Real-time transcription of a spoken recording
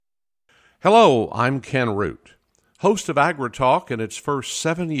Hello, I'm Ken Root, host of AgriTalk in its first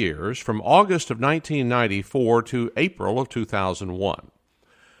 7 years from August of 1994 to April of 2001.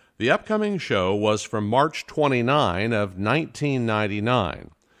 The upcoming show was from March 29 of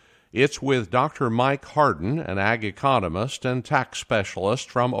 1999. It's with Dr. Mike Hardin, an ag economist and tax specialist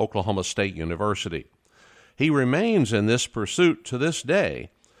from Oklahoma State University. He remains in this pursuit to this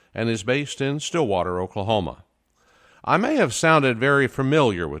day and is based in Stillwater, Oklahoma. I may have sounded very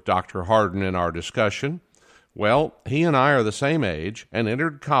familiar with Dr. Hardin in our discussion. Well, he and I are the same age and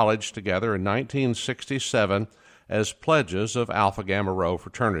entered college together in 1967 as pledges of Alpha Gamma Rho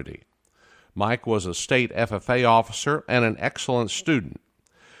fraternity. Mike was a state FFA officer and an excellent student.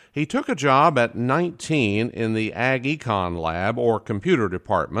 He took a job at 19 in the Ag Econ Lab or computer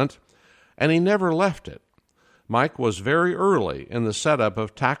department, and he never left it. Mike was very early in the setup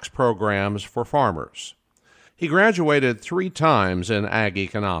of tax programs for farmers. He graduated 3 times in ag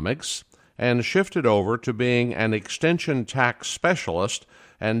economics and shifted over to being an extension tax specialist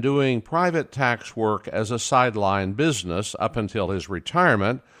and doing private tax work as a sideline business up until his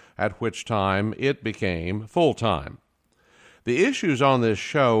retirement, at which time it became full-time. The issues on this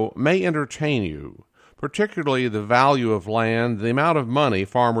show may entertain you, particularly the value of land, the amount of money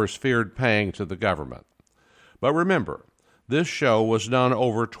farmers feared paying to the government. But remember, this show was done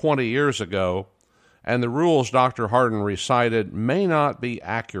over 20 years ago, and the rules Dr. Hardin recited may not be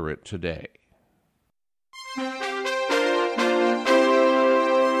accurate today.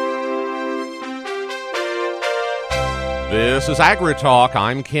 This is AgriTalk.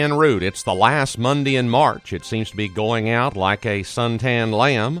 I'm Ken Root. It's the last Monday in March. It seems to be going out like a suntanned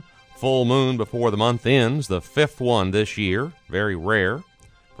lamb. Full moon before the month ends, the 5th one this year. Very rare.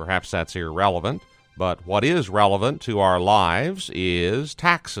 Perhaps that's irrelevant. But what is relevant to our lives is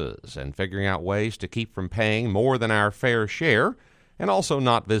taxes and figuring out ways to keep from paying more than our fair share and also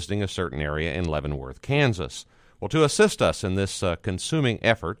not visiting a certain area in Leavenworth, Kansas. Well, to assist us in this consuming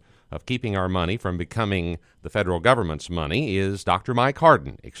effort of keeping our money from becoming the federal government's money is Dr. Mike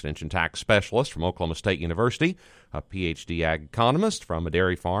Hardin, Extension Tax Specialist from Oklahoma State University, a Ph.D. ag economist from a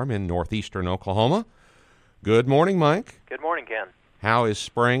dairy farm in northeastern Oklahoma. Good morning, Mike. Good morning, Ken. How is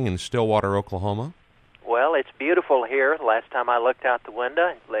spring in Stillwater, Oklahoma? Well, it's beautiful here. Last time I looked out the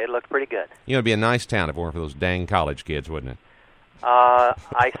window, it looked pretty good. You know, it'd be a nice town if it weren't for those dang college kids, wouldn't it?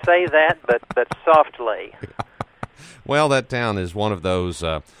 I say that, but softly. Well, that town is one of those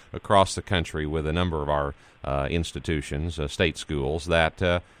across the country with a number of our institutions, state schools, that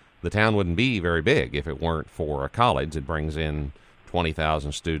the town wouldn't be very big if it weren't for a college. It brings in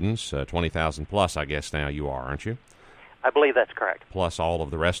 20,000 students, 20,000 plus, I guess now you are, aren't you? I believe that's correct. Plus all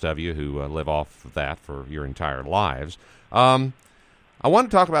of the rest of you who live off of that for your entire lives. I want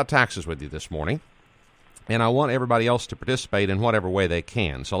to talk about taxes with you this morning, and I want everybody else to participate in whatever way they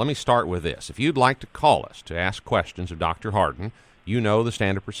can. So let me start with this. If you'd like to call us to ask questions of Dr. Hardin, you know the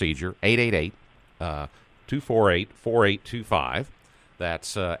standard procedure, 888-248-4825.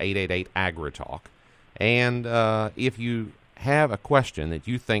 That's 888-AgriTalk. And if you have a question that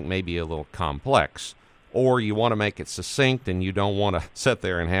you think may be a little complex, or you want to make it succinct and you don't want to sit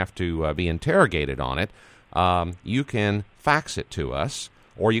there and have to be interrogated on it, you can fax it to us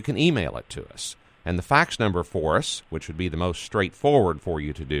or you can email it to us. And the fax number for us, which would be the most straightforward for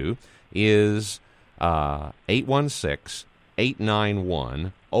you to do, is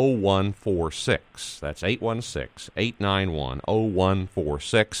 816-891-0146. That's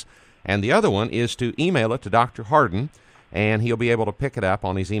 816-891-0146. And the other one is to email it to Dr. Hardin, and he'll be able to pick it up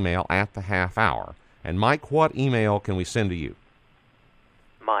on his email at the half hour. And, Mike, what email can we send to you?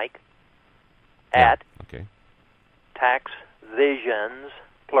 Mike at okay. taxvisions,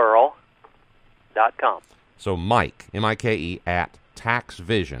 plural.com. So Mike, M-I-K-E, at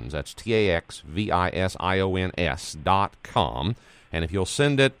taxvisions, that's TAXVISIONS.com. And if you'll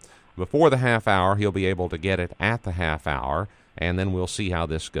send it before the half hour, he'll be able to get it at the half hour, and then we'll see how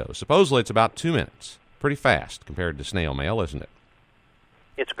this goes. Supposedly it's about 2 minutes. Pretty fast compared to snail mail, isn't it?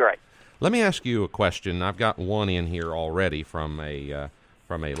 It's great. Let me ask you a question. I've got one in here already from a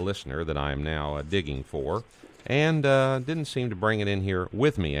listener that I am now digging for, and didn't seem to bring it in here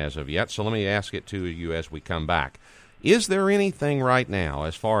with me as of yet, so let me ask it to you as we come back. Is there anything right now,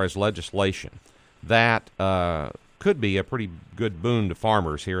 as far as legislation, that could be a pretty good boon to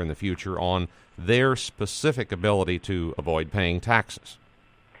farmers here in the future on their specific ability to avoid paying taxes?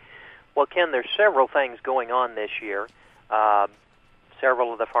 Well, Ken, there's several things going on this year.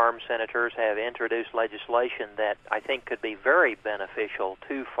 Several of the farm senators have introduced legislation that I think could be very beneficial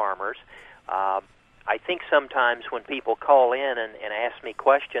to farmers. I think sometimes when people call in and ask me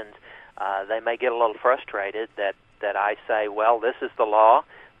questions, they may get a little frustrated that I say, well, this is the law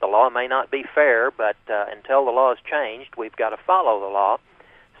law may not be fair, but until the law is changed, we've got to follow the law.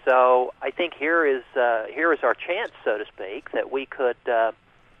 So I think here is our chance, so to speak, that we could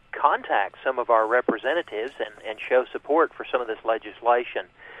contact some of our representatives and show support for some of this legislation.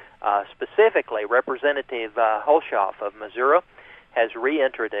 Specifically, Representative Hulshoff of Missouri has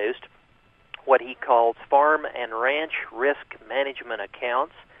reintroduced what he calls farm and ranch risk management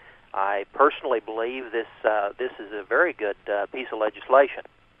accounts. I personally believe this is a very good piece of legislation.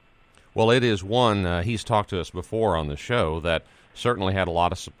 Well, it is one, he's talked to us before on the show, that certainly had a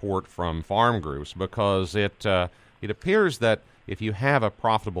lot of support from farm groups, because it appears that if you have a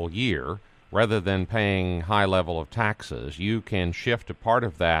profitable year, rather than paying high level of taxes, you can shift a part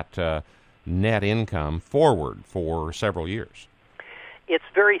of that net income forward for several years. It's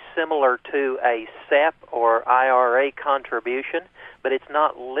very similar to a SEP or IRA contribution, but it's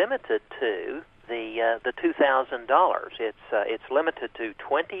not limited to the $2,000. It's limited to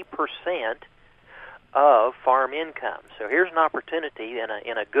 20% of farm income. So here's an opportunity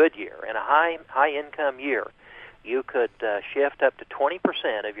in a good year, in a high income year. You could shift up to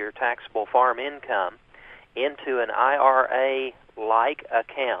 20% of your taxable farm income into an IRA-like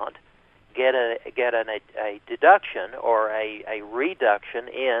account, get a deduction or a reduction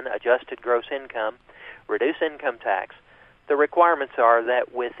in adjusted gross income, reduce income tax. The requirements are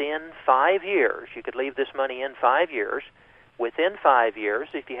that within 5 years, you could leave this money in 5 years. Within 5 years,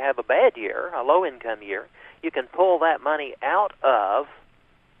 if you have a bad year, a low-income year, you can pull that money out of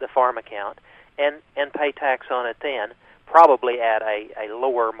the farm account and pay tax on it then, probably at a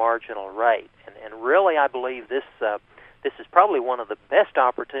lower marginal rate. And really, I believe this is probably one of the best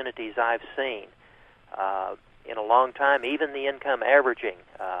opportunities I've seen in a long time. Even the income averaging,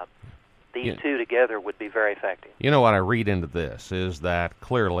 these two together would be very effective. You know what I read into this is that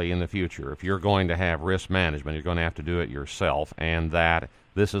clearly in the future, if you're going to have risk management, you're going to have to do it yourself, and that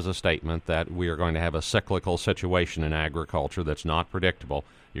this is a statement that we are going to have a cyclical situation in agriculture that's not predictable.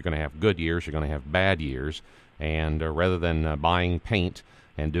 You're going to have good years, you're going to have bad years, and rather than buying paint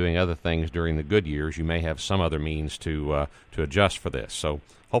and doing other things during the good years, you may have some other means to adjust for this. So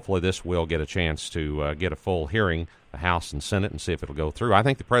hopefully this will get a chance to get a full hearing, the House and Senate, and see if it'll go through. I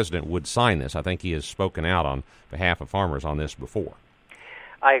think the President would sign this. I think he has spoken out on behalf of farmers on this before.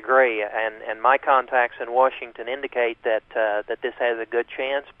 I agree, and my contacts in Washington indicate that this has a good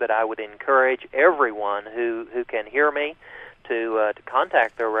chance, but I would encourage everyone who can hear me to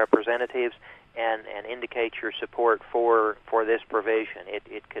contact their representatives and indicate your support for this provision.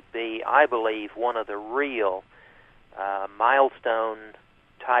 It could be, I believe, one of the real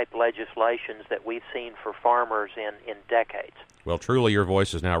milestone-type legislations that we've seen for farmers in decades. Well, truly, your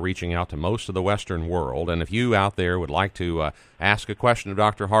voice is now reaching out to most of the Western world, and if you out there would like to ask a question of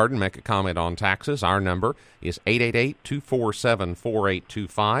Dr. Hardin, make a comment on taxes, our number is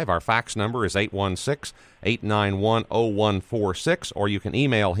 888-247-4825. Our fax number is 816-891-0146, or you can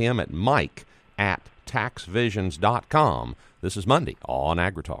email him at mike@taxvisions.com. This is Monday on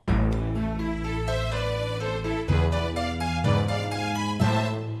AgriTalk.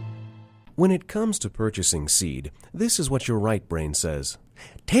 When it comes to purchasing seed, this is what your right brain says.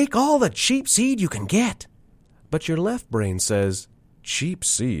 Take all the cheap seed you can get. But your left brain says, cheap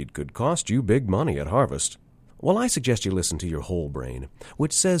seed could cost you big money at harvest. Well, I suggest you listen to your whole brain,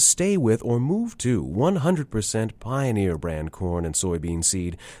 which says stay with or move to 100% Pioneer brand corn and soybean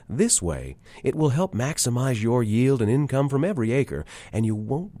seed. This way, it will help maximize your yield and income from every acre, and you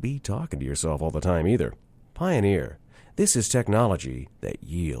won't be talking to yourself all the time either. Pioneer, this is technology that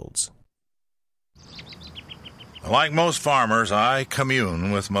yields. Like most farmers, I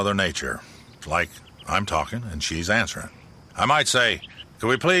commune with Mother Nature. Like I'm talking and she's answering. I might say, could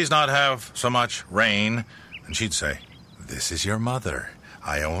we please not have so much rain? And she'd say, this is your mother.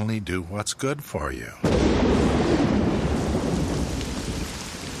 I only do what's good for you.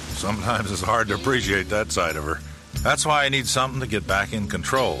 Sometimes it's hard to appreciate that side of her. That's why I need something to get back in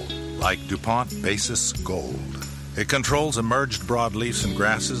control, like DuPont Basis Gold. It controls emerged broadleafs and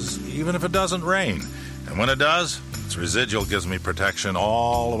grasses, even if it doesn't rain. And when it does, its residual gives me protection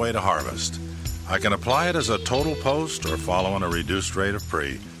all the way to harvest. I can apply it as a total post or following a reduced rate of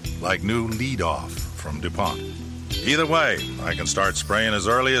pre, like new Lead Off from DuPont. Either way, I can start spraying as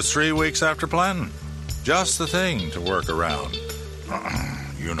early as 3 weeks after planting. Just the thing to work around.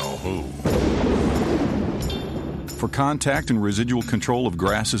 You know who. For contact and residual control of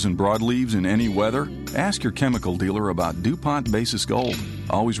grasses and broadleaves in any weather, ask your chemical dealer about DuPont Basis Gold.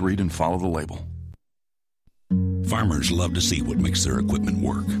 Always read and follow the label. Farmers love to see what makes their equipment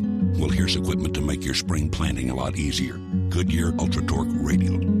work. Well, here's equipment to make your spring planting a lot easier. Goodyear Ultra Torque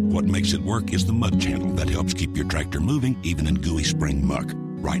Radial. What makes it work is the mud channel that helps keep your tractor moving even in gooey spring muck.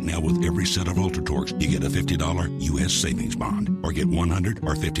 Right now, with every set of UltraTorques, you get a $50 U.S. savings bond, or get $100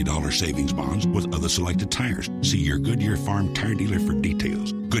 or $50 savings bonds with other selected tires. See your Goodyear Farm Tire dealer for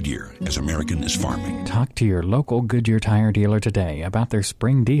details. Goodyear, as American as farming. Talk to your local Goodyear Tire dealer today about their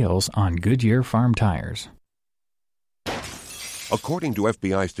spring deals on Goodyear Farm tires. According to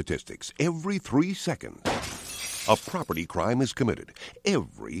FBI statistics, every 3 seconds, a property crime is committed.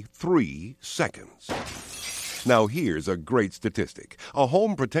 Every 3 seconds. Now here's a great statistic. A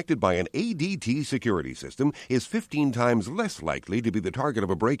home protected by an ADT security system is 15 times less likely to be the target of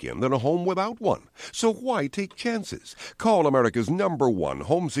a break-in than a home without one. So why take chances? Call America's #1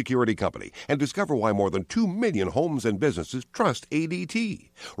 home security company and discover why more than 2 million homes and businesses trust ADT.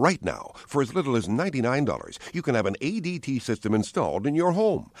 Right now, for as little as $99, you can have an ADT system installed in your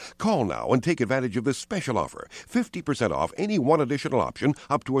home. Call now and take advantage of this special offer. 50% off any one additional option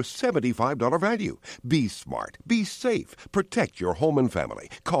up to a $75 value. Be smart. Be safe. Protect your home and family.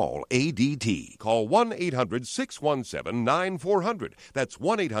 Call ADT. Call 1-800-617-9400. That's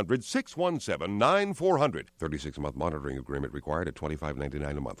 1-800-617-9400. 36-month monitoring agreement required at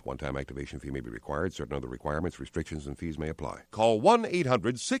 $25.99 a month. One-time activation fee may be required. Certain other requirements, restrictions, and fees may apply. Call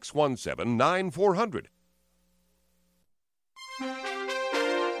 1-800-617-9400.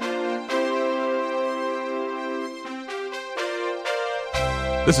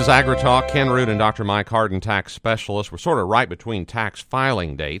 This is AgriTalk. Ken Root and Dr. Mike Hardin, tax specialist. We're sort of right between tax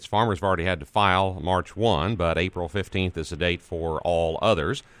filing dates. Farmers have already had to file March 1, but April 15th is the date for all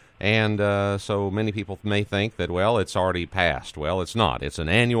others. And so many people may think that, well, it's already passed. Well, it's not. It's an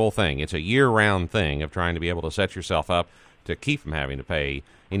annual thing. It's a year-round thing of trying to be able to set yourself up to keep from having to pay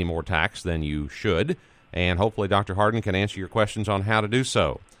any more tax than you should. And hopefully Dr. Hardin can answer your questions on how to do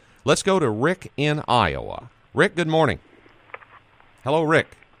so. Let's go to Rick in Iowa. Rick, good morning. Hello,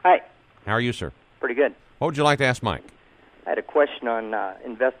 Rick. Hi. How are you, sir? Pretty good. What would you like to ask Mike? I had a question on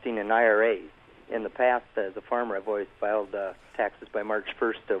investing in IRAs. In the past, as a farmer, I've always filed taxes by March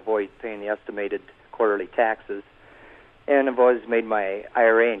 1st to avoid paying the estimated quarterly taxes. And I've always made my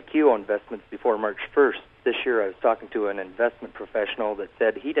IRA and QO investments before March 1st. This year I was talking to an investment professional that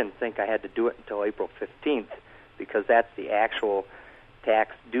said he didn't think I had to do it until April 15th because that's the actual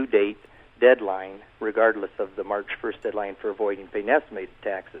tax due date deadline, regardless of the March 1st deadline for avoiding paying estimated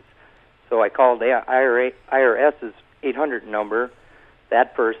taxes. So I called the IRS's 800 number.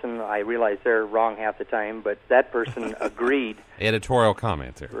 That person, I realize they're wrong half the time, but that person agreed. Editorial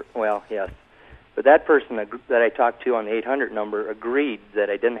comment there. Well, yes. But that person that I talked to on the 800 number agreed that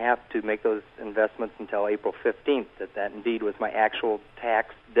I didn't have to make those investments until April 15th, that indeed was my actual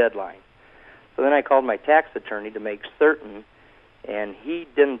tax deadline. So then I called my tax attorney to make certain, and he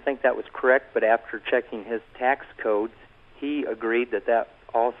didn't think that was correct, but after checking his tax codes, he agreed that that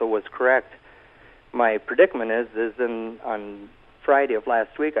also was correct. My predicament is on Friday of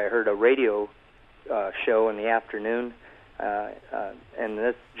last week, I heard a radio show in the afternoon, and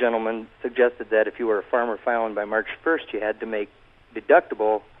this gentleman suggested that if you were a farmer filing by March 1st, you had to make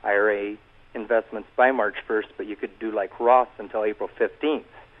deductible IRA investments by March 1st, but you could do like Roth until April 15th.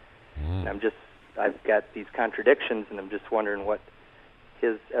 And I've got these contradictions, and I'm just wondering what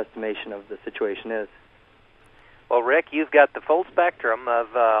his estimation of the situation is. Well, Rick, you've got the full spectrum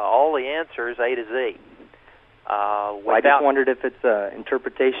of all the answers A to Z. I just wondered if it's an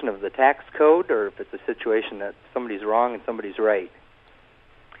interpretation of the tax code or if it's a situation that somebody's wrong and somebody's right.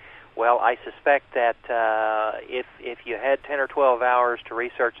 Well, I suspect that if you had 10 or 12 hours to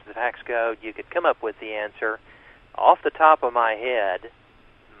research the tax code, you could come up with the answer. Off the top of my head,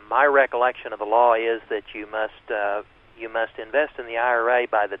 my recollection of the law is that you must invest in the IRA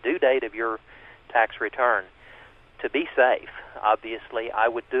by the due date of your tax return. To be safe, obviously, I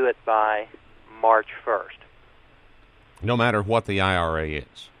would do it by March 1st. No matter what the IRA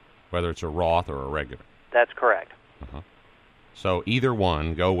is, whether it's a Roth or a regular. That's correct. So either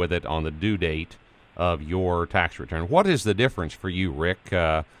one, go with it on the due date of your tax return. What is the difference for you, Rick?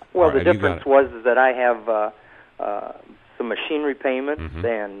 Well, the difference was that I have some machinery payments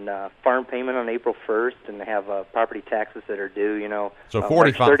and farm payment on April 1st, and I have property taxes that are due, So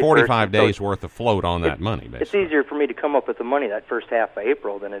 45 days worth of float on that money, basically. It's easier for me to come up with the money that first half of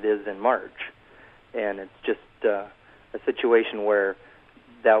April than it is in March. And it's just a situation where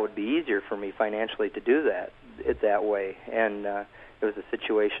that would be easier for me financially to do that way. And it was a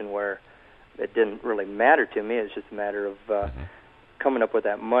situation where it didn't really matter to me. It was just a matter of coming up with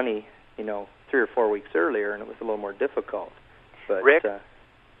that money, 3 or 4 weeks earlier, and it was a little more difficult. But Rick? The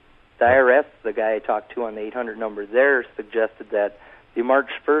IRS, the guy I talked to on the 800 number there, suggested that the March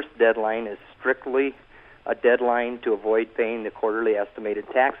 1st deadline is strictly a deadline to avoid paying the quarterly estimated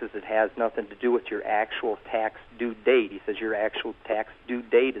taxes. It has nothing to do with your actual tax due date. He says your actual tax due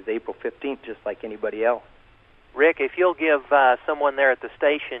date is April 15th, just like anybody else. Rick, if you'll give someone there at the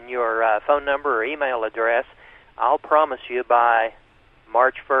station your phone number or email address, I'll promise you by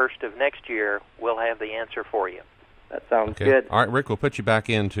March 1st of next year we'll have the answer for you. That sounds Okay. good. All right, Rick, we'll put you back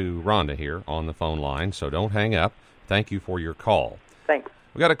into Rhonda here on the phone line, so don't hang up. Thank you for your call. Thanks.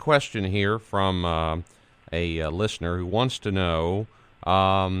 We got a question here from a listener who wants to know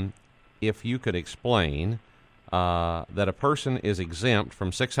if you could explain that a person is exempt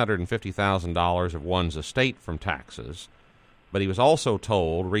from $650,000 of one's estate from taxes, but he was also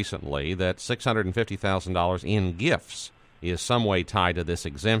told recently that $650,000 in gifts is some way tied to this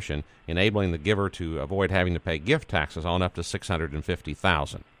exemption, enabling the giver to avoid having to pay gift taxes on up to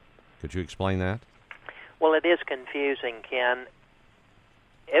 $650,000. Could you explain that? Well, it is confusing, Ken.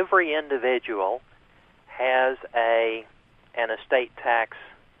 Every individual has an estate tax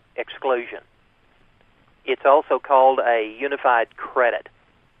exclusion. It's also called a unified credit,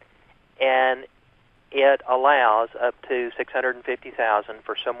 and it allows up to $650,000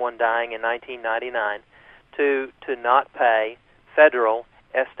 for someone dying in 1999 to not pay federal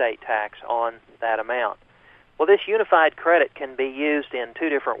estate tax on that amount. Well, this unified credit can be used in two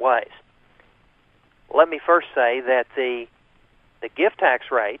different ways. Let me first say that the gift tax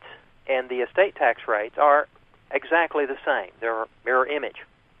rates and the estate tax rates are exactly the same. They're a mirror image.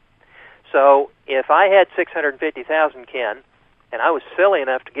 So if I had $650,000, Ken, and I was silly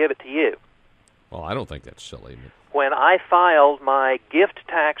enough to give it to you, Well, I don't think that's silly. when I filed my gift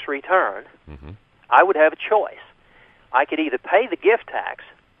tax return, I would have a choice. I could either pay the gift tax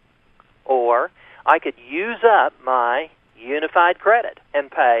or I could use up my unified credit and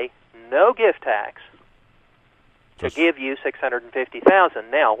pay no gift tax to give you $650,000.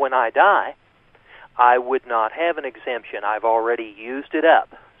 Now, when I die, I would not have an exemption. I've already used it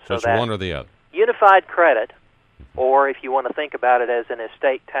up. So it's that one or the other. Unified credit, or if you want to think about it as an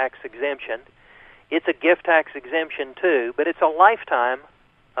estate tax exemption, it's a gift tax exemption too, but it's a lifetime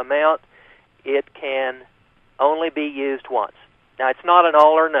amount. It can only be used once. Now, it's not an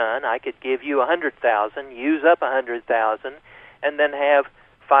all or none. I could give you $100,000, use up $100,000, and then have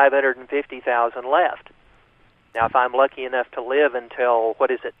 $550,000 left. Now, if I'm lucky enough to live until,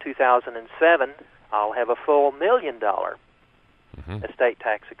 2007, I'll have a full $1 million estate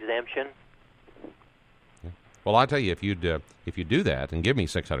tax exemption. Well, I tell you, if you do that and give me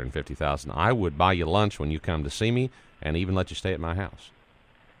 $650,000, I would buy you lunch when you come to see me, and even let you stay at my house.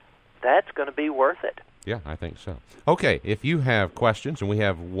 That's going to be worth it. Yeah, I think so. Okay, if you have questions, and we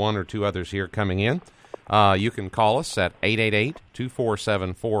have one or two others here coming in, you can call us at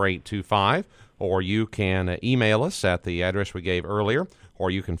 888-247-4825, or you can email us at the address we gave earlier,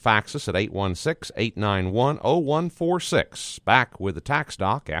 or you can fax us at 816-891-0146. Back with the Tax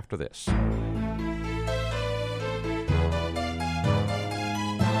Doc after this.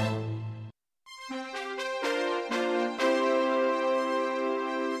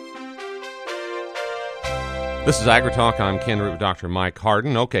 This is AgriTalk. I'm Ken Root with Dr. Mike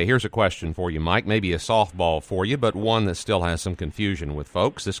Hardin. Okay, here's a question for you, Mike. Maybe a softball for you, but one that still has some confusion with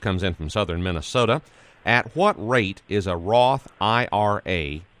folks. This comes in from southern Minnesota. At what rate is a Roth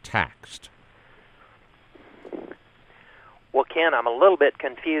IRA taxed? Well, Ken, I'm a little bit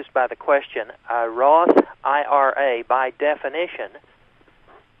confused by the question. A Roth IRA, by definition,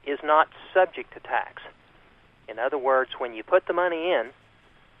 is not subject to tax. In other words, when you put the money in,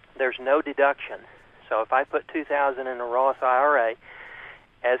 there's no deduction. So if I put $2,000 in a Roth IRA,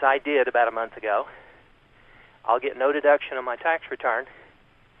 as I did about a month ago, I'll get no deduction on my tax return.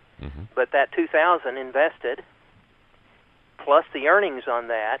 But that $2,000 invested, plus the earnings on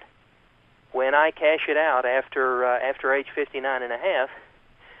that, when I cash it out after age 59 and a half,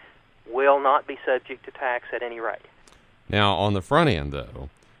 will not be subject to tax at any rate. Now, on the front end, though,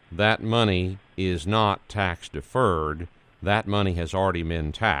 that money is not tax deferred. That money has already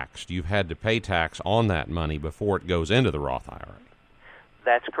been taxed. You've had to pay tax on that money before it goes into the Roth IRA.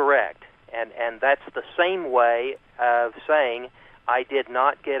 That's correct. And that's the same way of saying I did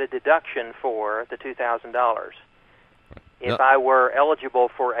not get a deduction for the $2,000. If I were eligible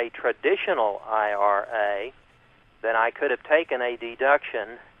for a traditional IRA, then I could have taken a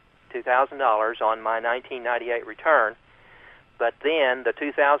deduction, $2,000, on my 1998 return, but then the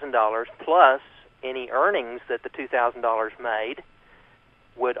 $2,000 plus any earnings that the $2,000 made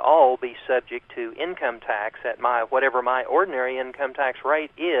would all be subject to income tax at whatever my ordinary income tax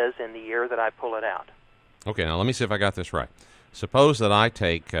rate is in the year that I pull it out. Okay, now let me see if I got this right. Suppose that I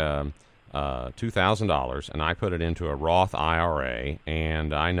take $2,000, and I put it into a Roth IRA,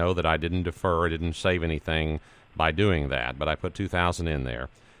 and I know that I didn't defer, I didn't save anything by doing that, but I put $2,000 in there.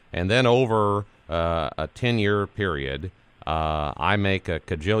 And then over a 10-year period, I make a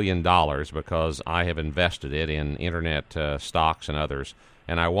cajillion dollars because I have invested it in internet stocks and others,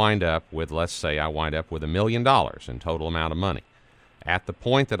 and I wind up with, let's say I wind up with $1 million in total amount of money. At the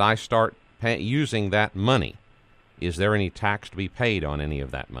point that I start using that money, is there any tax to be paid on any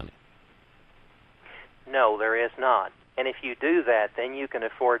of that money? No, there is not. And if you do that, then you can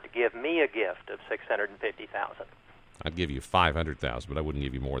afford to give me a gift of $650,000. I'd give you $500,000, but I wouldn't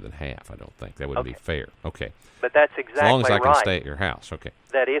give you more than half. I don't think that wouldn't be fair. Okay, but that's exactly right. As long as I can stay at your house. Okay.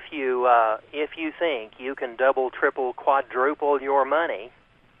 That if you think you can double, triple, quadruple your money,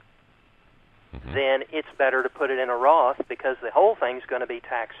 then it's better to put it in a Roth because the whole thing's going to be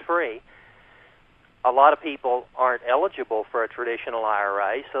tax-free. A lot of people aren't eligible for a traditional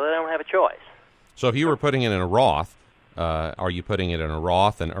IRA, so they don't have a choice. So if you were putting it in a Roth, are you putting it in a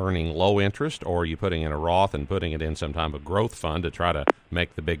Roth and earning low interest, or are you putting it in a Roth and putting it in some type of growth fund to try to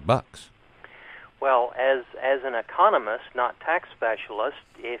make the big bucks? Well, as an economist, not tax specialist,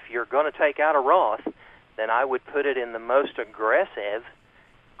 if you're going to take out a Roth, then I would put it in the most aggressive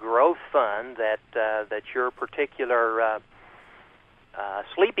growth fund that your particular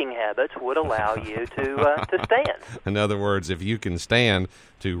sleeping habits would allow you to stand. In other words, if you can stand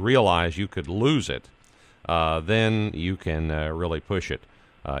to realize you could lose it, then you can really push it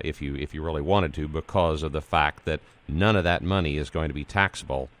if you really wanted to, because of the fact that none of that money is going to be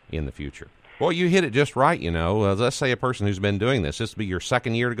taxable in the future. Well, you hit it just right, you know. Let's say a person who's been doing this will be your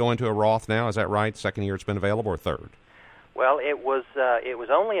second year to go into a Roth now. Is that right? Second year it's been available, or third? Well, it was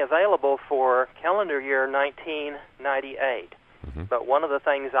only available for calendar year 1998. But one of the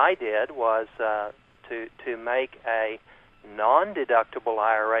things I did was to make a non-deductible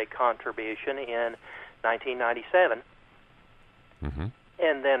IRA contribution in 1997,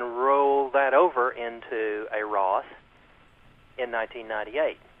 and then roll that over into a Roth in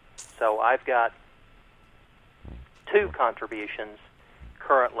 1998. So I've got two contributions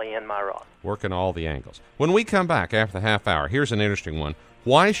currently in my Roth. Working all the angles. When we come back after the half hour, here's an interesting one.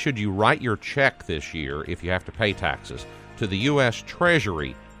 Why should you write your check this year if you have to pay taxes to the U.S.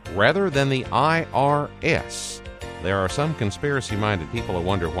 Treasury rather than the IRS? There are some conspiracy-minded people who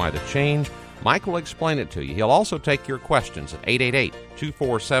wonder why the change. Mike will explain it to you. He'll also take your questions at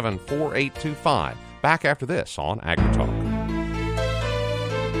 888-247-4825. Back after this on AgriTalk.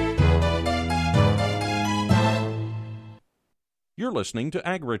 You're listening to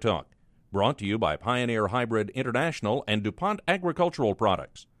AgriTalk, brought to you by Pioneer Hybrid International and DuPont Agricultural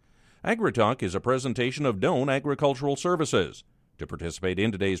Products. AgriTalk is a presentation of Doan Agricultural Services. To participate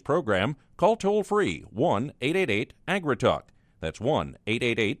in today's program, call toll-free 1-888-AgriTalk. That's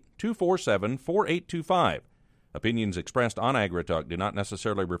 1-888-247-4825. Opinions expressed on AgriTalk do not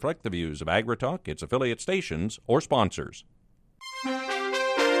necessarily reflect the views of AgriTalk, its affiliate stations, or sponsors.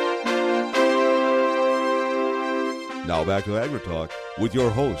 Now back to AgriTalk with your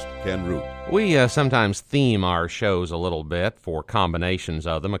host, Ken Root. We sometimes theme our shows a little bit for combinations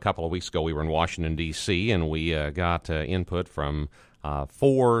of them. A couple of weeks ago we were in Washington, D.C., and we got input from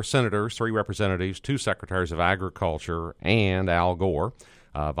 4 senators, 3 representatives, 2 secretaries of agriculture, and Al Gore,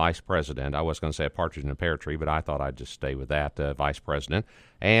 vice president. I was going to say a partridge in a pear tree, but I thought I'd just stay with that, vice president.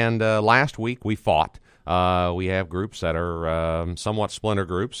 And last week we fought. We have groups that are somewhat splinter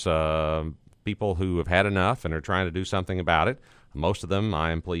groups, people who have had enough and are trying to do something about it. Most of them, I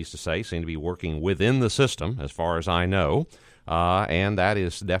am pleased to say, seem to be working within the system, as far as I know, and that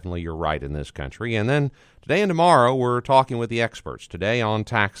is definitely your right in this country. And then today and tomorrow, we're talking with the experts. Today on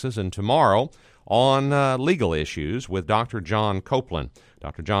taxes, and tomorrow on legal issues with Dr. John Copeland.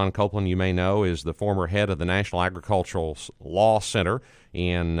 Dr. John Copeland, you may know, is the former head of the National Agricultural Law Center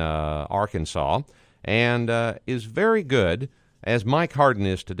in Arkansas, and is very good, as Mike Hardin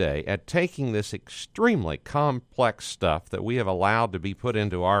is today, at taking this extremely complex stuff that we have allowed to be put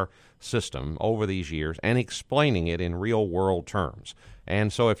into our system over these years and explaining it in real-world terms.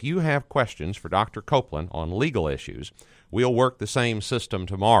 And so if you have questions for Dr. Copeland on legal issues, we'll work the same system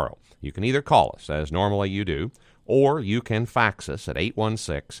tomorrow. You can either call us, as normally you do, or you can fax us at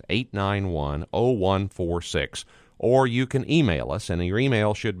 816-891-0146, or you can email us, and your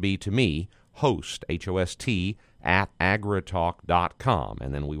email should be to me, host, H-O-S-T, at agritalk.com,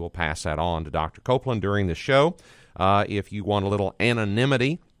 and then we will pass that on to Dr. Copeland during the show. If you want a little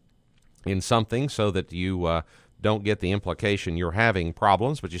anonymity in something so that you don't get the implication you're having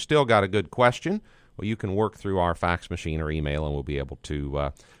problems, but you still got a good question, well, you can work through our fax machine or email, and we'll be able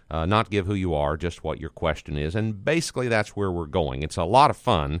to not give who you are, just what your question is. And basically that's where we're going. It's a lot of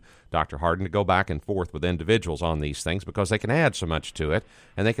fun, Dr. Hardin, to go back and forth with individuals on these things because they can add so much to it,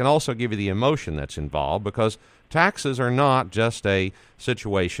 and they can also give you the emotion that's involved because taxes are not just a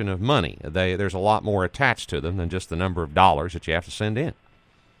situation of money. There's a lot more attached to them than just the number of dollars that you have to send in.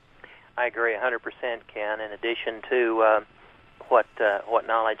 I agree 100%, Ken. In addition to what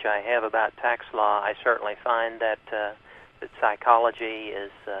knowledge I have about tax law, I certainly find that psychology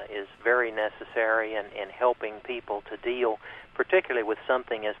is very necessary in helping people to deal, particularly with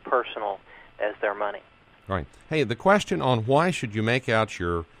something as personal as their money. Right. Hey, the question on why should you make out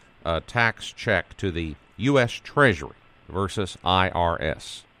your tax check to the U.S. Treasury versus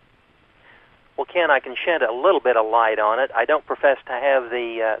IRS? Well, Ken, I can shed a little bit of light on it. I don't profess to have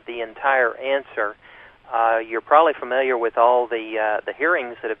the entire answer. You're probably familiar with all the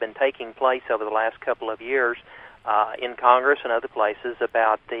hearings that have been taking place over the last couple of years in Congress and other places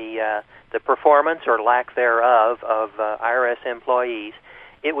about the performance or lack thereof of IRS employees.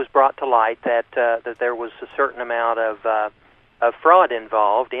 It was brought to light that there was a certain amount of fraud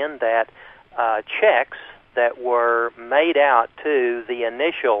involved in that checks that were made out to the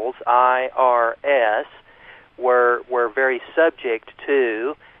initials IRS were very subject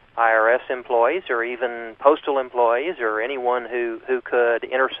to IRS employees or even postal employees or anyone who could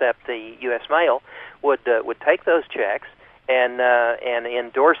intercept the U.S. mail would take those checks and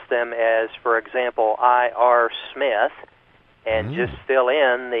endorse them as, for example, I.R. Smith, and just fill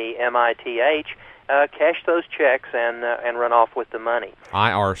in the MITH, cash those checks and run off with the money.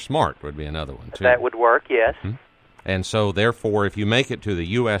 I.R. Smart would be another one, too. That would work, yes. Mm-hmm. And so, therefore, if you make it to the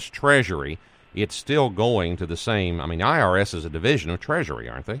U.S. Treasury, it's still going to the same. I mean, IRS is a division of Treasury,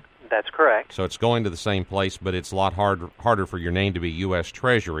 aren't they? That's correct. So it's going to the same place, but it's a lot harder for your name to be U.S.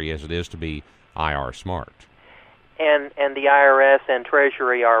 Treasury as it is to be I.R. Smart. And the IRS and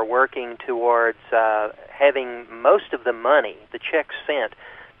Treasury are working towards having most of the money, the checks sent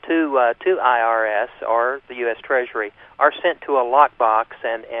to IRS or the U.S. Treasury, are sent to a lockbox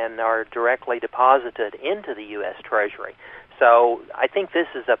and are directly deposited into the U.S. Treasury. So I think this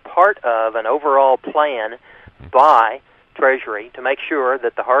is a part of an overall plan by Treasury to make sure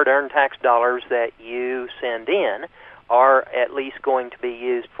that the hard-earned tax dollars that you send in are at least going to be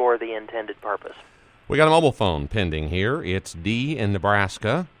used for the intended purpose. We got a mobile phone pending here. It's Dee in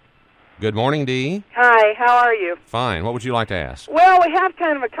Nebraska. Good morning, Dee. Hi, how are you? Fine. What would you like to ask? Well, we have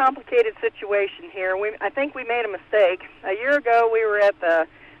kind of a complicated situation here. I think we made a mistake. A year ago, we were at the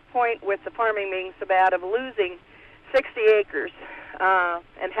point with the farming being so bad of losing 60 acres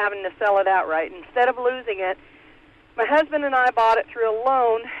and having to sell it outright. Instead of losing it, my husband and I bought it through a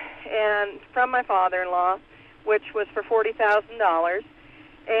loan and from my father-in-law, which was for $40,000.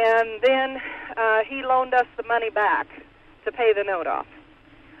 And then he loaned us the money back to pay the note off.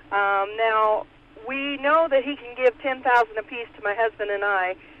 Now, we know that he can give $10,000 apiece to my husband and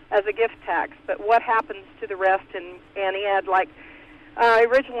I as a gift tax, but what happens to the rest? And he had I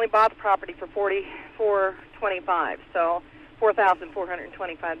originally bought the property for $4,425, so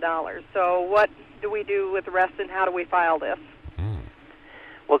 $4,425. So what do we do with the rest, and how do we file this?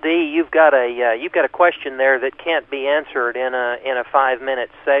 Well, Dee, you've got a question there that can't be answered in a 5-minute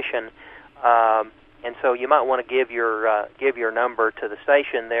session, and so you might want to give your number to the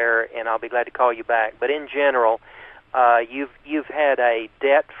station there, and I'll be glad to call you back. But in general, you've had a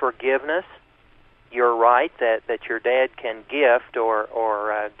debt forgiveness. You're right that your dad can gift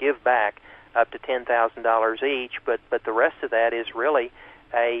or give back up to $10,000 each, but the rest of that is really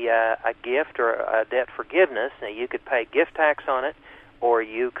a gift or a debt forgiveness. Now, you could pay gift tax on it, or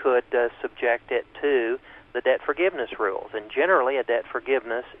you could subject it to the debt forgiveness rules. And generally, a debt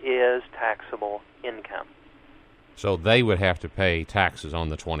forgiveness is taxable income. So they would have to pay taxes on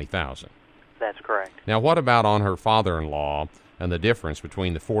the $20,000. That's correct. Now, what about on her father-in-law and the difference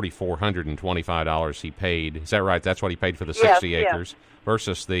between the $4,425 he paid? Is that right? That's what he paid for the 60 acres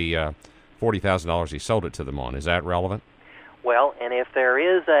versus the $40,000 he sold it to them on. Is that relevant? Well, and if there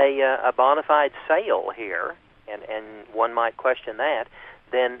is a bona fide sale here, and one might question that,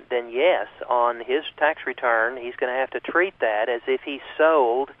 then yes, on his tax return, he's going to have to treat that as if he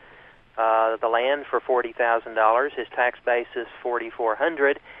sold the land for $40,000. His tax base is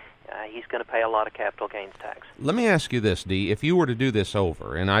 $4,400. He's going to pay a lot of capital gains tax. Let me ask you this, Dee. If you were to do this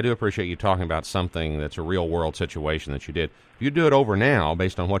over, and I do appreciate you talking about something that's a real-world situation that you did, if you do it over now,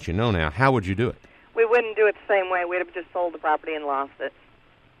 based on what you know now, how would you do it? We wouldn't do it the same way. We'd have just sold the property and lost it.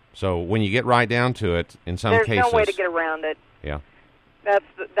 So when you get right down to it, in some cases... There's no way to get around it. Yeah. That's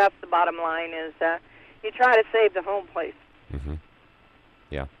the bottom line is you try to save the home place. Mm-hmm.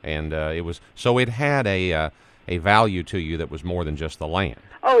 Yeah, and it had a value to you that was more than just the land.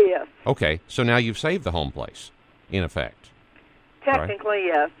 Oh, yes. Okay, so now you've saved the home place, in effect. Technically,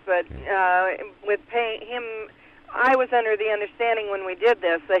 yes, but with paying him, I was under the understanding when we did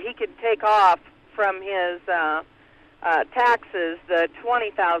this that he could take off from his taxes the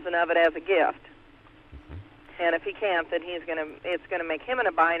 $20,000 of it as a gift. And if he can't, then it's going to make him in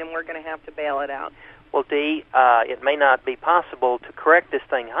a bind, and we're going to have to bail it out. Well, Dee, it may not be possible to correct this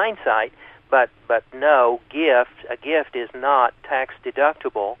thing hindsight, but no, a gift is not tax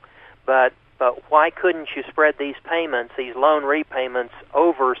deductible. But why couldn't you spread these payments, these loan repayments,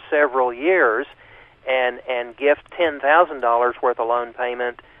 over several years, and gift $10,000 worth of loan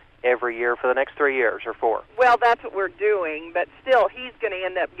payment every year for the next 3 years or 4? Well, that's what we're doing, but still, he's going to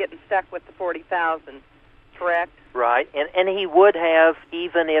end up getting stuck with the $40,000. Correct. Right, and he would have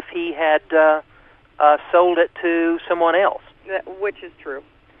even if he had sold it to someone else, which is true.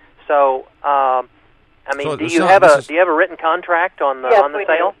 So, do you have a written contract on the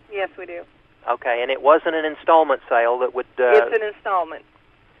sale? Do. Yes, we do. Okay, and it wasn't an installment sale that would. It's an installment.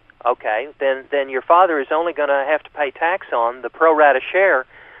 Okay, then your father is only going to have to pay tax on the pro rata share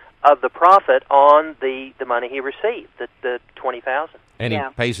of the profit on the money he received, the $20,000. And he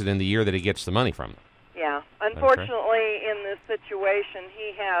pays it in the year that he gets the money from them. Yeah. Unfortunately, in this situation,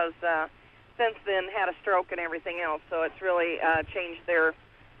 he has since then had a stroke and everything else, so it's really changed their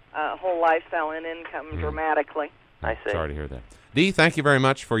whole lifestyle and income dramatically. I see. Sorry to hear that. Dee, thank you very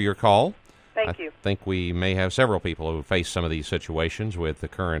much for your call. Thank you. I think we may have several people who face some of these situations with the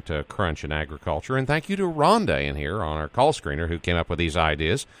current crunch in agriculture. And thank you to Rhonda in here on our call screener who came up with these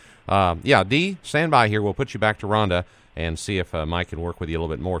ideas. Dee, stand by here. We'll put you back to Rhonda and see if Mike can work with you a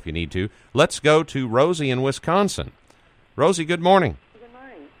little bit more if you need to. Let's go to Rosie in Wisconsin. Rosie, good morning. Good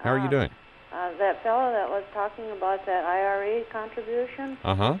morning. How are you doing? That fellow that was talking about that IRA contribution,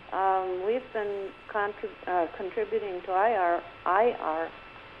 we've been contributing to IRA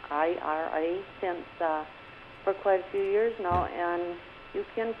since for quite a few years now, and you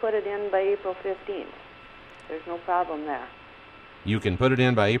can put it in by April 15th. There's no problem there. You can put it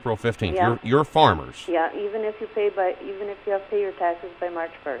in by April 15th. Yeah. You're farmers. Yeah, even if you have to pay your taxes by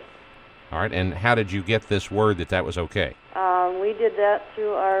March 1st. All right, and how did you get this word that was okay? We did that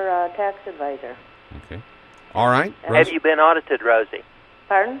through our tax advisor. Okay. All right. Have you been audited, Rosie?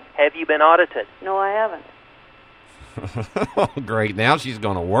 Pardon? Have you been audited? No, I haven't. Great. Now she's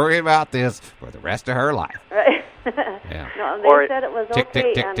going to worry about this for the rest of her life. Right. Yeah. No, they said it was tick,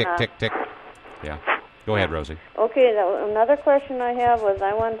 okay. Tick, tick, tick, tick, tick. Yeah. Go ahead, Rosie. Okay, another question I have was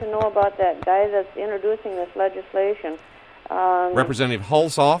I wanted to know about that guy that's introducing this legislation. Representative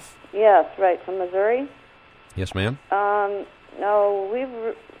Hulshoff? Yes, right, from Missouri. Yes, ma'am. Now,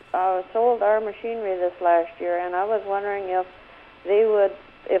 we've sold our machinery this last year, and I was wondering if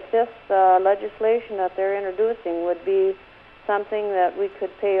this legislation that they're introducing would be something that we could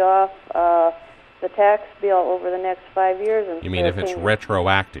pay off the tax bill over the next 5 years. You mean if it's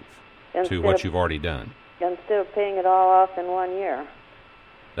retroactive to what you've already done? Instead of paying it all off in 1 year.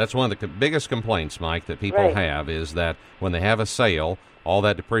 That's one of the biggest complaints, Mike, that people have is that when they have a sale, all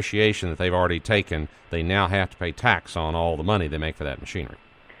that depreciation that they've already taken, they now have to pay tax on all the money they make for that machinery.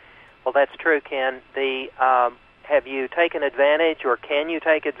 Well, that's true, Ken. Have you taken advantage, or can you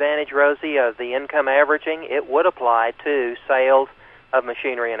take advantage, Rosie, of the income averaging? It would apply to sales of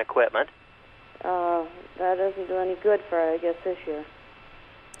machinery and equipment. That doesn't do any good for, I guess, this year.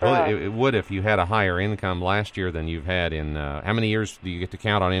 Well, it would if you had a higher income last year than you've had in... how many years do you get to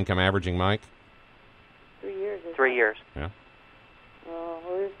count on income averaging, Mike? 3 years. 3 years. Yeah. Well,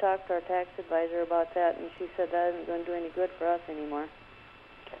 we've talked to our tax advisor about that, and she said that isn't going to do any good for us anymore.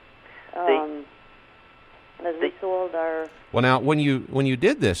 As we sold our... Well, now, when you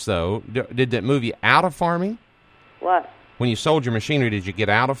did this, though, did that move you out of farming? What? When you sold your machinery, did you get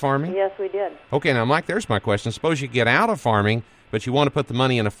out of farming? Yes, we did. Okay, now, Mike, there's my question. Suppose you get out of farming, but you want to put the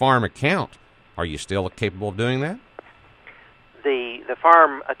money in a farm account. Are you still capable of doing that? The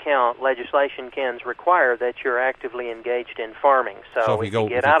farm account legislation can require that you're actively engaged in farming. So if you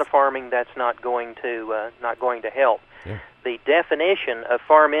get out of farming, that's not going to help. Yeah. The definition of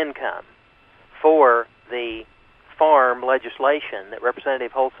farm income for the farm legislation that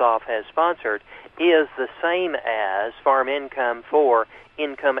Representative Hulshoff has sponsored is the same as farm income for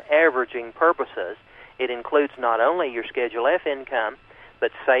income averaging purposes. It includes not only your Schedule F income,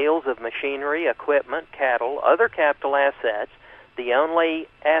 but sales of machinery, equipment, cattle, other capital assets. The only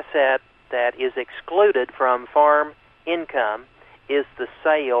asset that is excluded from farm income is the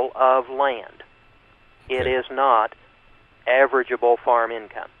sale of land. Okay. It is not averageable farm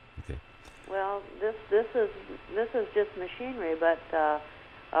income. Okay. Well, this is just machinery, but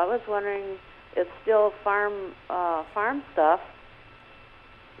I was wondering, it's still farm stuff.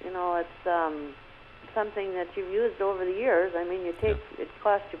 You know, it's something that you've used over the years. I mean, it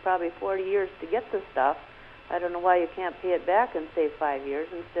cost you probably 40 years to get the stuff. I don't know why you can't pay it back in, say, 5 years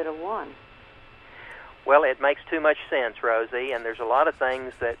instead of 1. Well, it makes too much sense, Rosie, and there's a lot of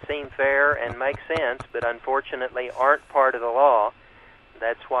things that seem fair and make sense, but unfortunately aren't part of the law.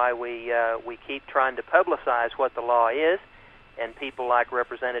 That's why we keep trying to publicize what the law is, and people like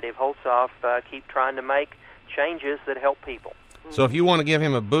Representative Holtzoff keep trying to make changes that help people. So if you want to give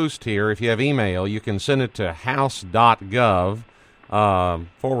him a boost here, if you have email, you can send it to house.gov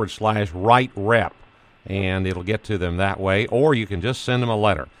 /write-rep, and it'll get to them that way, or you can just send them a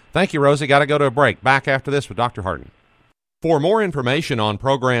letter. Thank you, Rosie. Got to go to a break. Back after this with Dr. Hardin. For more information on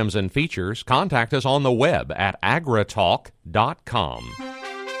programs and features, contact us on the web at agritalk.com.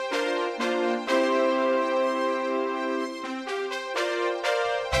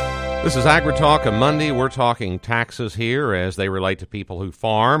 This is AgriTalk, a Monday. We're talking taxes here as they relate to people who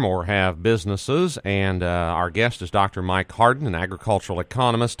farm or have businesses. And our guest is Dr. Mike Hardin, an agricultural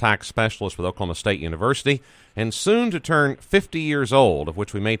economist, tax specialist with Oklahoma State University, and soon to turn 50 years old, of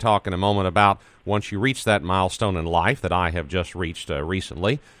which we may talk in a moment about once you reach that milestone in life that I have just reached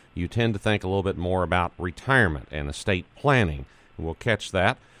recently. You tend to think a little bit more about retirement and estate planning. We'll catch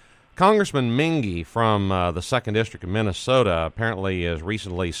that. Congressman Mingy from the 2nd District of Minnesota apparently has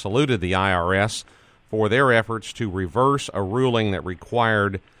recently saluted the IRS for their efforts to reverse a ruling that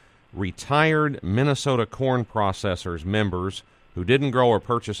required retired Minnesota corn processors members who didn't grow or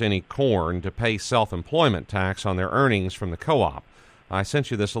purchase any corn to pay self-employment tax on their earnings from the co-op. I sent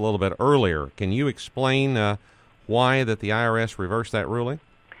you this a little bit earlier. Can you explain why that the IRS reversed that ruling?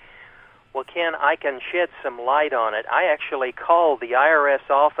 Well, Ken, I can shed some light on it. I actually called the IRS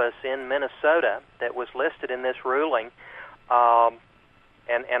office in Minnesota that was listed in this ruling,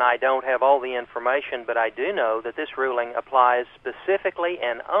 and I don't have all the information, but I do know that this ruling applies specifically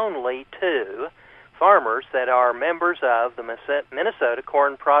and only to farmers that are members of the Minnesota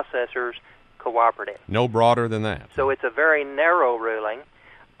Corn Processors Cooperative. No broader than that. So it's a very narrow ruling.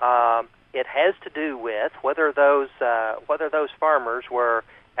 It has to do with whether those farmers were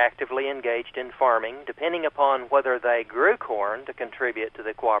actively engaged in farming, depending upon whether they grew corn to contribute to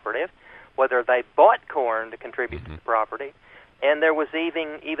the cooperative, whether they bought corn to contribute to the property, and there was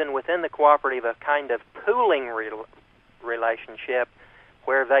even within the cooperative a kind of pooling relationship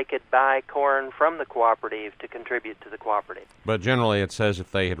where they could buy corn from the cooperative to contribute to the cooperative. But generally it says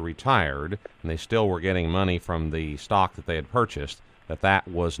if they had retired and they still were getting money from the stock that they had purchased, that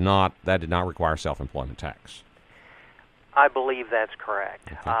did not require self-employment tax. I believe that's correct.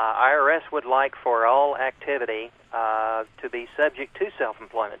 Okay. IRS would like for all activity to be subject to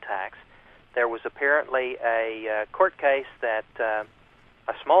self-employment tax. There was apparently a court case a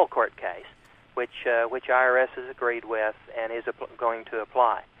small court case, which IRS has agreed with and is going to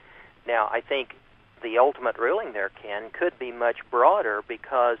apply. Now, I think the ultimate ruling there, Ken, could be much broader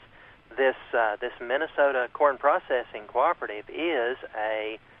because this Minnesota Corn Processing Cooperative is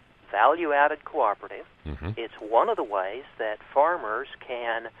a value-added cooperative. Mm-hmm. It's one of the ways that farmers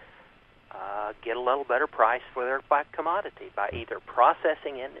can get a little better price for their commodity by either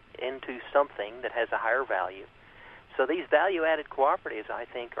processing into something that has a higher value. So these value-added cooperatives, I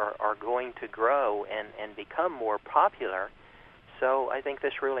think, are going to grow and become more popular. So I think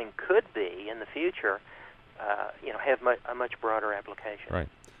this ruling could be, in the future, have a much broader application. Right.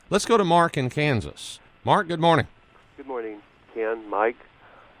 Let's go to Mark in Kansas. Mark, good morning. Good morning, Ken, Mike.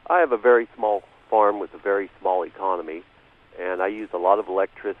 I have a very small farm with a very small economy, and I use a lot of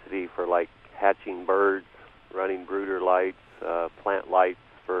electricity for, like, hatching birds, running brooder lights, plant lights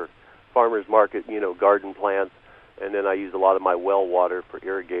for farmers market, garden plants, and then I use a lot of my well water for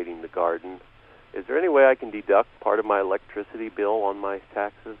irrigating the garden. Is there any way I can deduct part of my electricity bill on my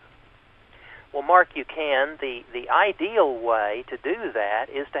taxes? Well, Mark, you can. The ideal way to do that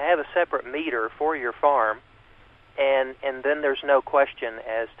is to have a separate meter for your farm, and then there's no question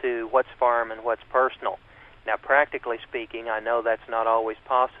as to what's farm and what's personal. Now, practically speaking, I know that's not always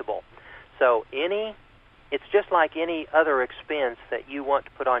possible. So it's just like any other expense that you want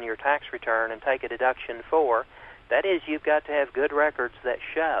to put on your tax return and take a deduction for. That is, you've got to have good records that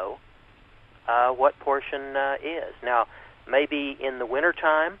show what portion is. Now, maybe in the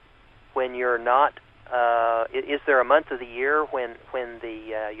wintertime, when you're not, is there a month of the year when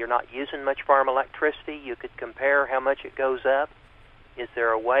you're not using much farm electricity? You could compare how much it goes up. Is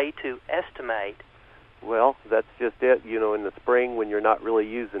there a way to estimate? Well, that's just it. In the spring when you're not really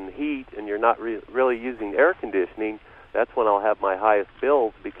using heat and you're not really using air conditioning, that's when I'll have my highest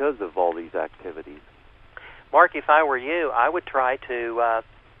bills because of all these activities. Mark, if I were you, I would try to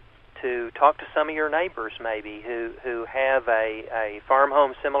to talk to some of your neighbors maybe who have a farm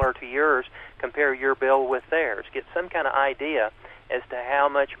home similar to yours. Compare your bill with theirs. Get some kind of idea as to how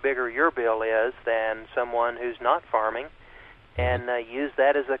much bigger your bill is than someone who's not farming, and use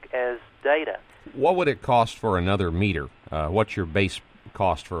that as data. What would it cost for another meter? What's your base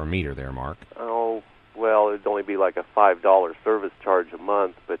cost for a meter there, Mark? Oh, well, it'd only be like a $5 service charge a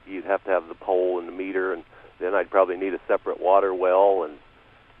month, but you'd have to have the pole and the meter, and then I'd probably need a separate water well and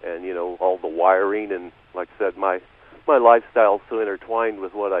all the wiring. And like I said, my lifestyle's so intertwined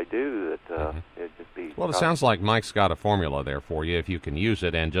with what I do that it'd just be... Well, it sounds like Mike's got a formula there for you if you can use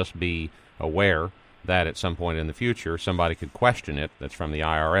it, and just be aware that at some point in the future somebody could question it that's from the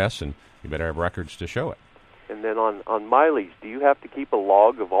IRS, and you better have records to show it. And then on mileage, do you have to keep a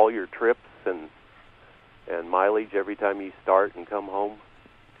log of all your trips and mileage every time you start and come home?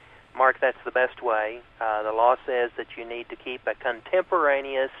 Mark, that's the best way. The law says that you need to keep a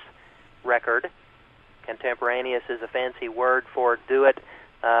contemporaneous record. Contemporaneous is a fancy word for do it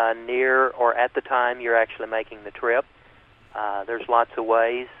near or at the time you're actually making the trip. There's lots of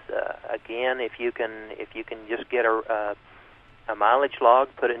ways. Again, if you can just get a mileage log,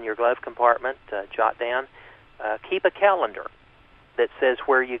 put it in your glove compartment, jot down. Keep a calendar that says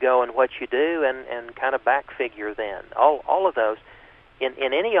where you go and what you do, and kind of back figure then. All of those.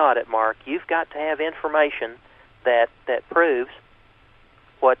 In any audit, Mark, you've got to have information that proves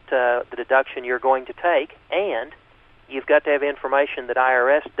what the deduction you're going to take, and you've got to have information that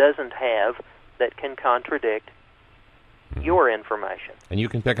IRS doesn't have that can contradict your information. And you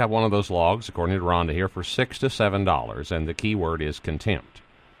can pick up one of those logs, according to Rhonda here, for $6 to $7, and the key word is contempt.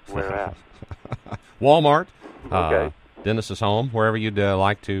 Where at? Walmart, okay. Dennis's Home, wherever you'd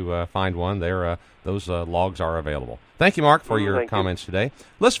like to find one, there those logs are available. Thank you, Mark, for your comments today.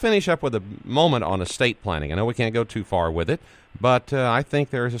 Let's finish up with a moment on estate planning. I know we can't go too far with it, but I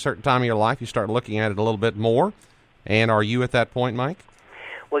think there is a certain time in your life you start looking at it a little bit more. And are you at that point, Mike?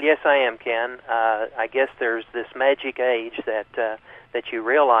 Well, yes, I am, Ken. I guess there's this magic age that you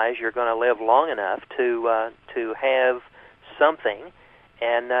realize you're going to live long enough to have something,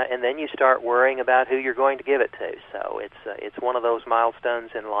 and then you start worrying about who you're going to give it to. So it's one of those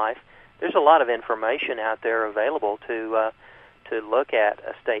milestones in life. There's a lot of information out there available to look at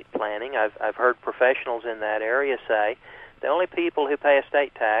estate planning. I've heard professionals in that area say the only people who pay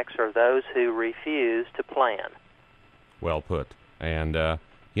estate tax are those who refuse to plan. Well put. And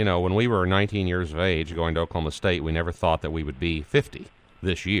when we were 19 years of age going to Oklahoma State, we never thought that we would be 50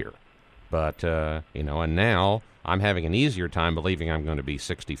 this year. But, and now I'm having an easier time believing I'm going to be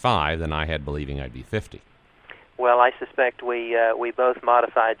 65 than I had believing I'd be 50. Well, I suspect we both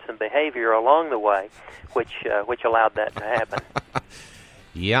modified some behavior along the way, which allowed that to happen.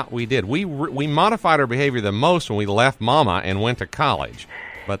 Yeah, we did. We modified our behavior the most when we left Mama and went to college.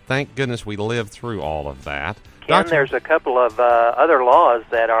 But thank goodness we lived through all of that. Ken, there's a couple of other laws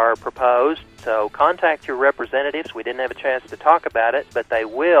that are proposed, so contact your representatives. We didn't have a chance to talk about it, but they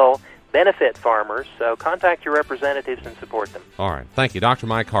will benefit farmers, so contact your representatives and support them. All right. Thank you, Dr.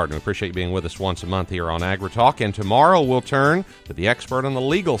 Mike Hardin. We appreciate you being with us once a month here on AgriTalk, and tomorrow we'll turn to the expert on the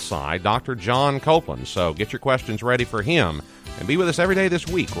legal side, Dr. John Copeland. So get your questions ready for him, and be with us every day this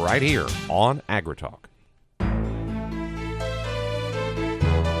week right here on AgriTalk.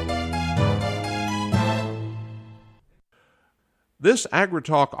 This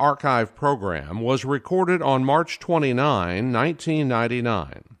AgriTalk archive program was recorded on March 29,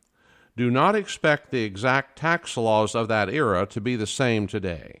 1999. Do not expect the exact tax laws of that era to be the same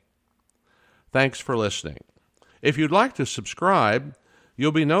today. Thanks for listening. If you'd like to subscribe,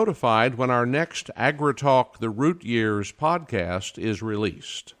 you'll be notified when our next AgriTalk The Root Years podcast is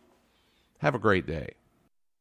released. Have a great day.